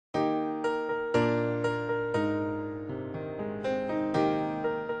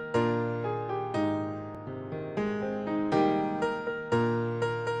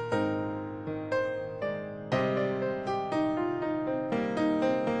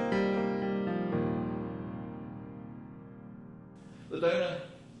donor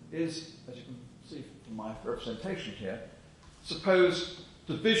is, as you can see from my representation here, supposed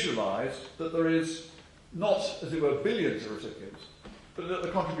to visualize that there is not, as it were, billions of recipients, but that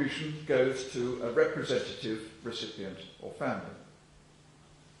the contribution goes to a representative recipient or family.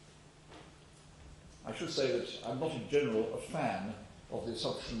 I should say that I'm not in general a fan of the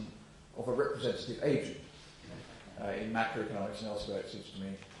assumption of a representative agent. In macroeconomics and elsewhere, it seems to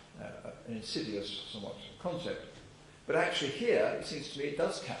me an insidious, somewhat, concept. But actually here, it seems to me it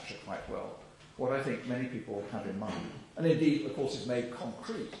does capture quite well what I think many people have in mind. And indeed, of course, is made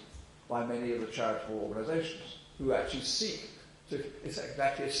concrete by many of the charitable organisations who actually seek to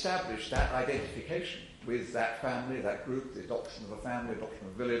exactly establish that identification with that family, that group, the adoption of a family, adoption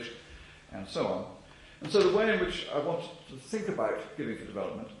of a village, and so on. And so the way in which I want to think about giving for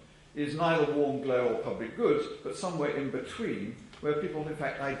development is neither warm glow or public goods, but somewhere in between, where people in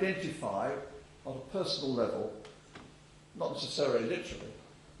fact identify on a personal level, not necessarily literally,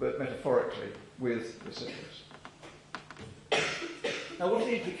 but metaphorically, with recipients. Now, what are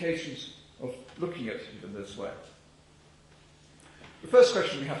the implications of looking at it in this way? The first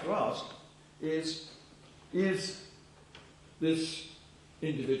question we have to ask is this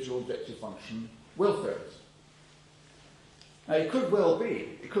individual objective function welfarist? Now, it could well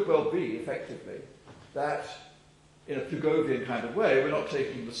be effectively that in a Pugovian kind of way, we're not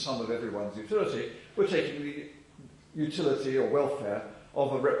taking the sum of everyone's utility, we're taking the utility or welfare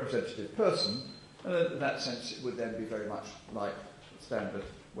of a representative person, and in that sense it would then be very much like standard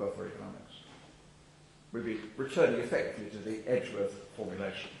welfare economics. We'd be returning effectively to the Edgeworth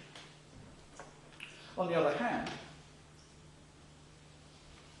formulation. On the other hand,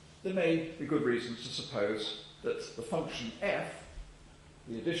 there may be good reasons to suppose that the function f,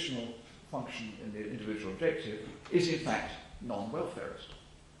 the additional function in the individual objective, is in fact non-welfarist.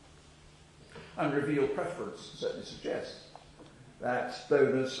 And revealed preference certainly suggests that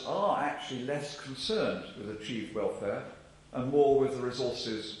donors are actually less concerned with achieved welfare and more with the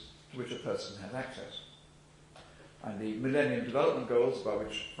resources to which a person has access. And the Millennium Development Goals, about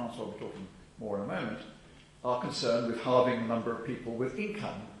which Francois will be talking more in a moment, are concerned with halving the number of people with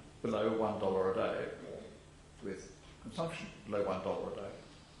income below $1 a day, with consumption below $1 a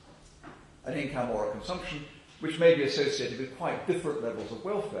day. An income or a consumption which may be associated with quite different levels of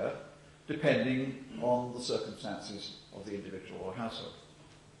welfare depending on the circumstances of the individual or household.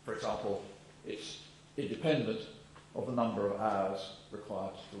 For example, it's independent of the number of hours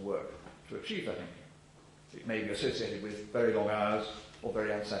required to work to achieve that income. It may be associated with very long hours or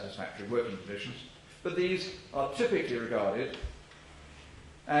very unsatisfactory working conditions, but these are typically regarded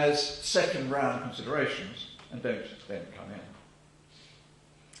as second-round considerations and don't then come in.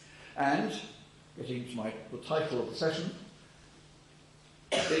 And, getting to the title of the session,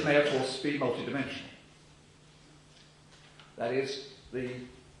 it may, of course, be multidimensional. That is, the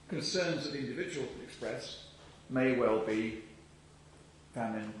concerns that individuals express may well be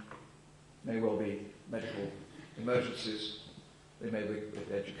famine, may well be medical emergencies, they may be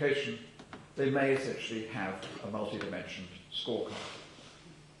with education, they may essentially have a multidimensional scorecard.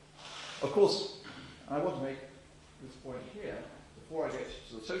 Of course, I want to make this point here, before I get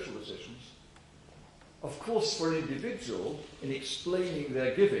to the social decisions. Of course, for an individual, in explaining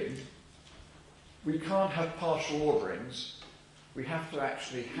their giving, we can't have partial orderings. We have to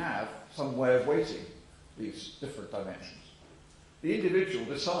actually have some way of weighting these different dimensions. The individual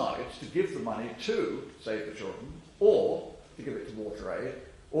decides to give the money to Save the Children, or to give it to Water Aid,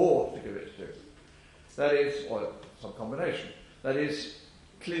 or to give it to, that is, or some combination. That is,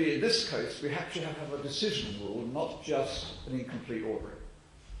 clearly in this case, we actually have to have a decision rule, not just an incomplete ordering,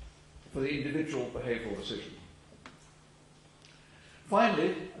 for the individual behavioural decision.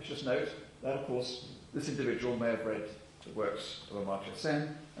 Finally, I should just note that, of course, this individual may have read the works of Amartya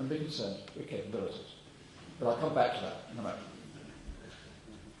Sen and be concerned with capabilities. But I'll come back to that in a moment.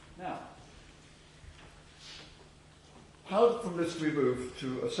 Now, how from this do we move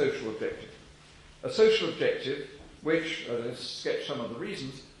to a social objective? A social objective which, to sketch some of the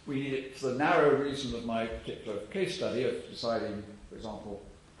reasons, we need it for the narrow reason of my particular case study of deciding, for example,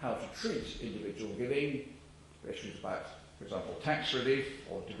 how to treat individual giving, issues about, for example, tax relief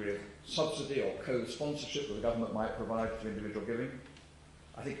or degree of subsidy or co-sponsorship that the government might provide to individual giving.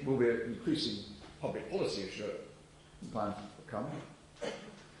 I think it will be an increasing public policy issue in time to come.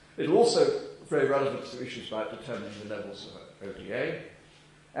 It will also very relevant to issues about determining the levels of ODA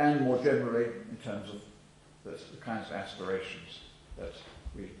and more generally in terms of the kinds of aspirations that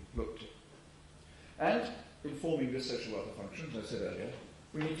we looked at. And in forming this social welfare function, as I said earlier,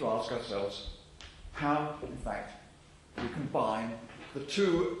 we need to ask ourselves how, in fact, we combine the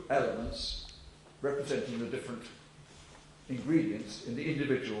two elements representing the different ingredients in the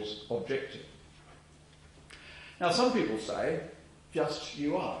individual's objective. Now, some people say, just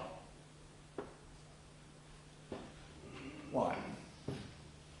you are. Why?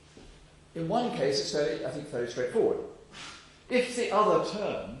 In one case, it's very straightforward. If the other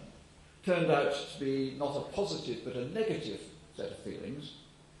term turned out to be not a positive but a negative set of feelings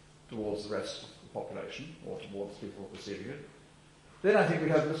towards the rest of the population, or towards people perceiving it, then I think we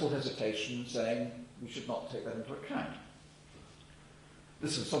have little hesitation saying we should not take that into account.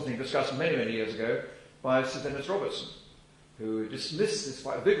 This was something discussed many, many years ago by Sir Dennis Robertson, who dismissed this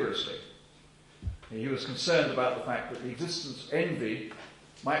quite vigorously. He was concerned about the fact that the existence of envy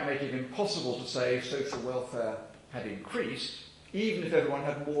might make it impossible to say social welfare had increased, even if everyone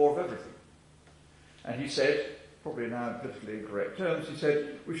had more of everything. And he said, probably now in politically incorrect terms, he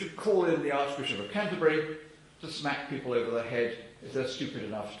said, we should call in the Archbishop of Canterbury to smack people over the head if they're stupid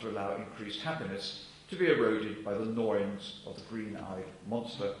enough to allow increased happiness to be eroded by the gnawings of the green-eyed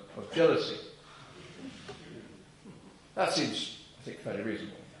monster of jealousy. That seems, I think, fairly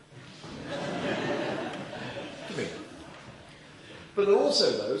reasonable to me. But there are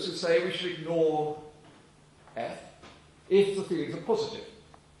also those who say we should ignore F if the feelings are positive.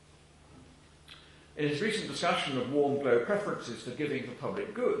 In his recent discussion of warm glow preferences for giving for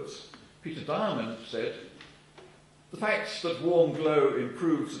public goods, Peter Diamond said, the fact that warm glow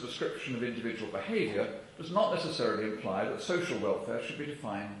improves the description of individual behaviour does not necessarily imply that social welfare should be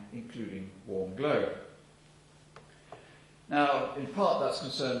defined including warm glow. Now, in part that's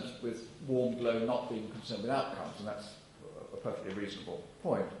concerned with warm glow not being concerned with outcomes, and that's a perfectly reasonable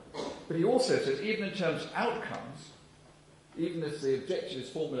point. But he also says, even in terms of outcomes, even if the objective is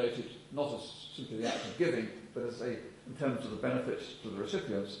formulated not as simply the act of giving, but as in terms of the benefit to the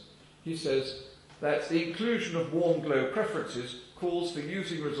recipients, he says that the inclusion of warm glow preferences calls for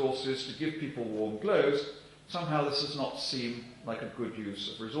using resources to give people warm glows. Somehow this does not seem like a good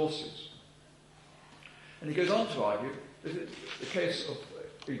use of resources. And he goes on to argue that the case of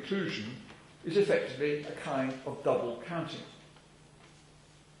inclusion is effectively a kind of double counting.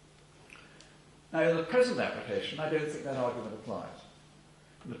 Now, in the present application, I don't think that argument applies.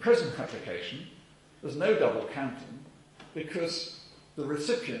 In the present application, there's no double counting because the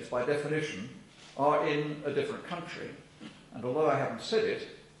recipients, by definition, are in a different country. And although I haven't said it,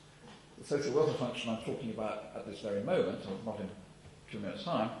 the social welfare function I'm talking about at this very moment, or not in 2 minutes'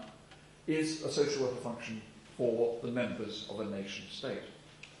 time, is a social welfare function for the members of a nation state.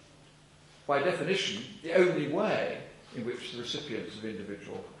 By definition, the only way in which the recipients of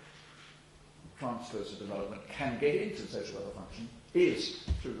individual transfers of development can get into the social welfare function is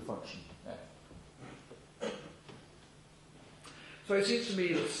through the function F. So it seems to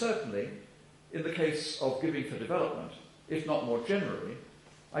me that certainly, in the case of giving for development, if not more generally,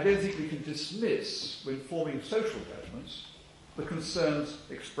 I don't think we can dismiss, when forming social judgments, the concerns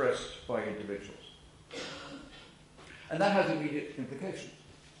expressed by individuals. And that has immediate implications.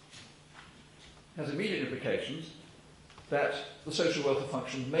 It has immediate implications that the social welfare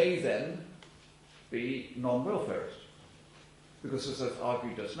function may then be non-welfarist. Because, as I've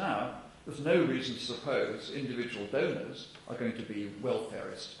argued just now, there's no reason to suppose individual donors are going to be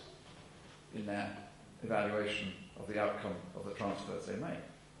welfarist in their evaluation of the outcome of the transfers they make.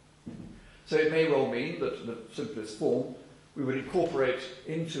 So it may well mean that in the simplest form, we would incorporate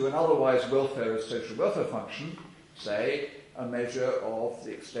into an otherwise welfarist social welfare function, say, a measure of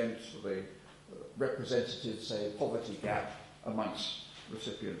the extent of the representative, say, poverty gap amongst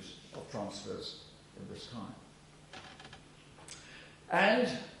recipients of transfers in this kind. And,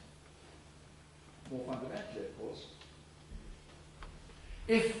 more fundamentally, of course,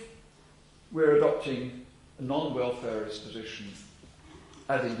 if we're adopting a non-welfarist position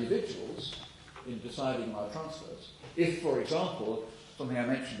as individuals in deciding our transfers, if, for example, something I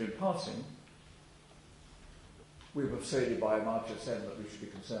mentioned in passing, we were persuaded by Amartya Sen that we should be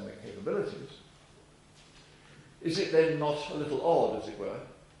concerned with capabilities, is it then not a little odd, as it were,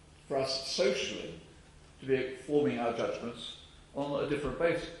 for us socially to be forming our judgments on a different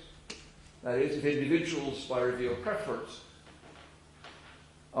basis? That is, if individuals, by revealed preference,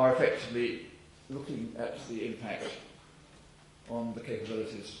 are effectively looking at the impact on the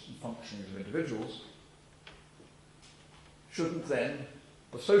capabilities and functionings of individuals, shouldn't then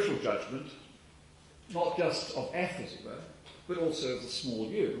the social judgment, not just of F, as it were, but also of the small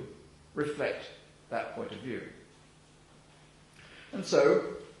u, reflect that point of view? And so,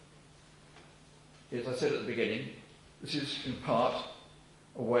 as I said at the beginning, this is in part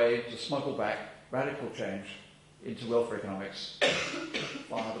a way to smuggle back radical change into welfare economics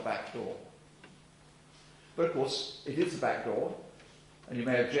via the back door. But of course, it is the back door, and you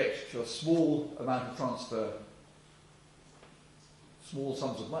may object to a small amount of transfer small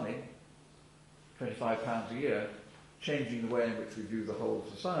sums of money, £25 a year, changing the way in which we view the whole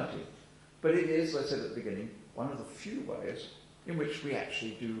of society. But it is, as I said at the beginning, one of the few ways in which we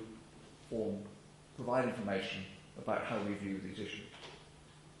actually do provide information about how we view these issues.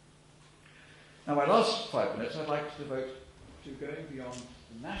 Now, my last 5 minutes I'd like to devote to going beyond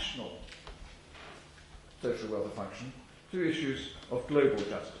the national social welfare function to issues of global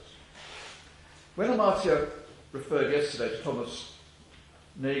justice. When Amartya referred yesterday to Thomas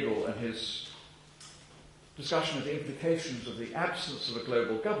Nagel and his discussion of the implications of the absence of a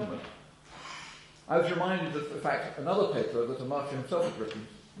global government, I was reminded of, in fact, another paper that Amartya himself had written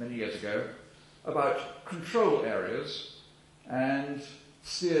many years ago about control areas and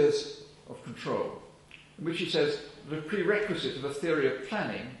spheres of control, in which he says that a prerequisite of a theory of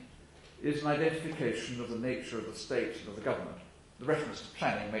planning is an identification of the nature of the state and of the government. The reference to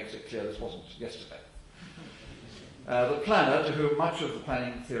planning makes it clear this wasn't yesterday. The planner, to whom much of the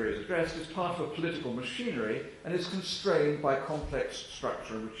planning theory is addressed, is part of a political machinery and is constrained by complex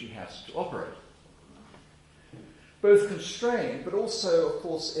structure in which he has to operate. Both constrained, but also, of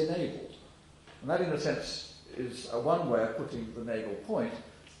course, enabled. And that, in a sense, is one way of putting the Nagel point,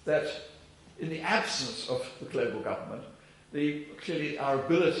 that in the absence of the global government, clearly our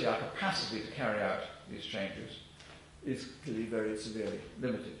ability, our capacity to carry out these changes is clearly very severely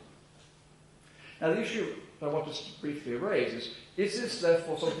limited. Now, the issue that I want to briefly raise is this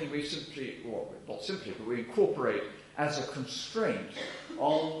therefore something we simply, or not simply, but we incorporate as a constraint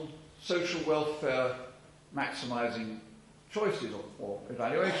on social welfare maximising choices or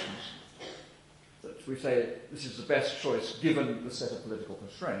evaluations, that we say this is the best choice given the set of political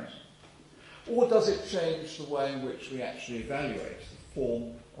constraints, or does it change the way in which we actually evaluate the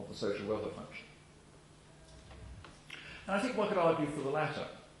form of the social welfare function? And I think one could argue for the latter.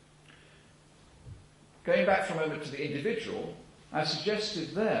 Going back for a moment to the individual, I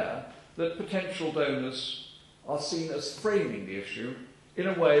suggested there that potential donors are seen as framing the issue in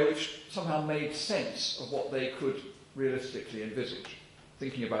a way which somehow made sense of what they could realistically envisage,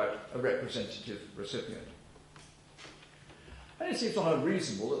 thinking about a representative recipient. And it seems not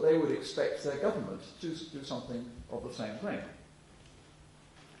unreasonable that they would expect their government to do something of the same thing.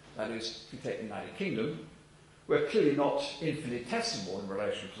 That is, if you take the United Kingdom, we're clearly not infinitesimal in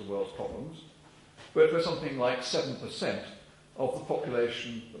relation to the world's problems, but we're something like 7% of the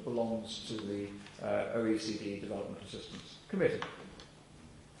population that belongs to the OECD Development Assistance Committee.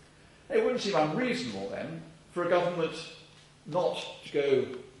 It wouldn't seem unreasonable then for a government not to go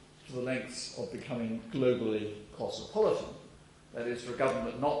to the lengths of becoming globally cosmopolitan. That is, for a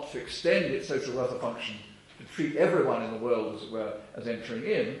government not to extend its social welfare function to treat everyone in the world, as it were, as entering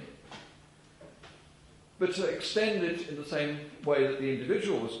in, but to extend it in the same way that the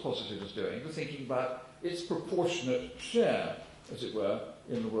individual was posited as doing, to thinking about its proportionate share, as it were,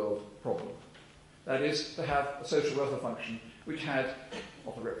 in the world problem. That is, to have a social welfare function which had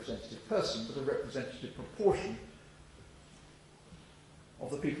not a representative person, but a representative proportion of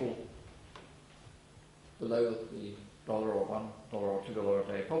the people below the $1 or $1 or $2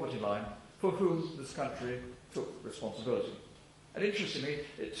 a day poverty line, for whom this country took responsibility. And interestingly,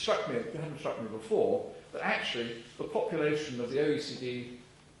 it hadn't struck me before, that actually the population of the OECD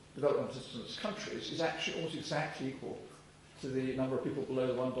development assistance countries is actually almost exactly equal to the number of people below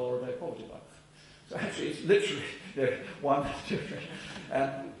the $1 a day poverty line. So actually it's literally 1, 2,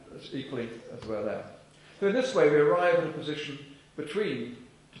 and it's equally as well there. So in this way we arrive at a position between,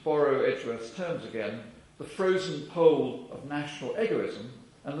 to borrow Edgeworth's terms again, the frozen pole of national egoism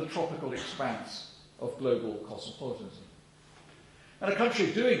and the tropical expanse of global cosmopolitanism. And a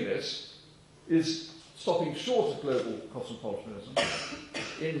country doing this is stopping short of global cosmopolitanism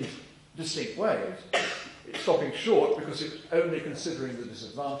in distinct ways. It's stopping short because it's only considering the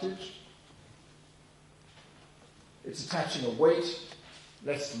disadvantaged. It's attaching a weight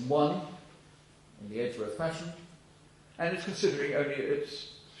less than 1 in the Edgeworth fashion, and it's considering only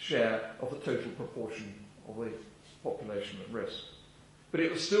its share of the total proportion of the population at risk. But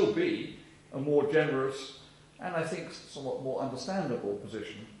it will still be a more generous and I think somewhat more understandable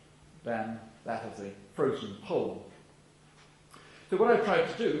position than that of the frozen pole. So what I've tried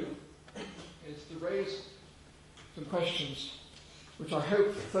to do is to raise some questions which I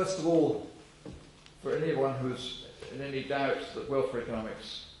hope, first of all, for anyone who's in any doubt that welfare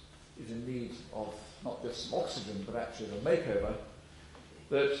economics is in need of not just some oxygen but actually a makeover,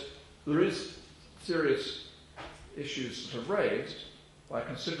 that there is serious issues that are raised by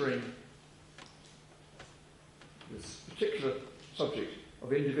considering this particular subject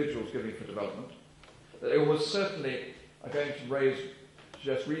of individuals giving for development, that they almost certainly are going to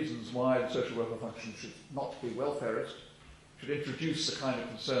suggest reasons why the social welfare function should not be welfarist, should introduce the kind of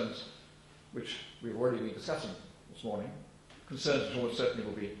concerns which we've already been discussing this morning, concerns which almost certainly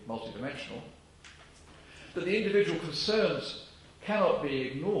will be multidimensional, that the individual concerns cannot be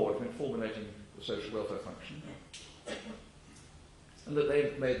ignored when formulating the social welfare function, and that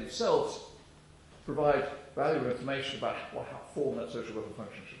they may themselves provide valuable information about what form that social welfare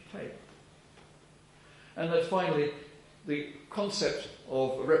function should take. And that finally, the concept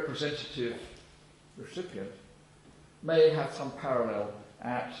of a representative recipient may have some parallel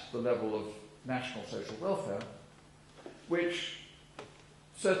at the level of national social welfare, which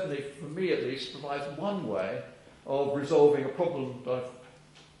certainly, for me at least, provides one way of resolving a problem that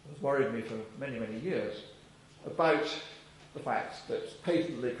has worried me for many, many years about the fact that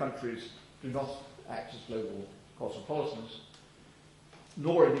patently countries do not act as global cosmopolitans,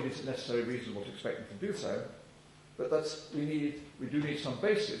 nor indeed is it necessarily reasonable to expect them to do so, but that we do need some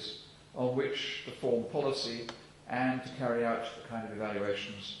basis on which to form policy and to carry out the kind of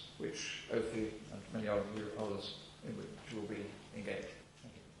evaluations which OPHI and many others in which will be engaged.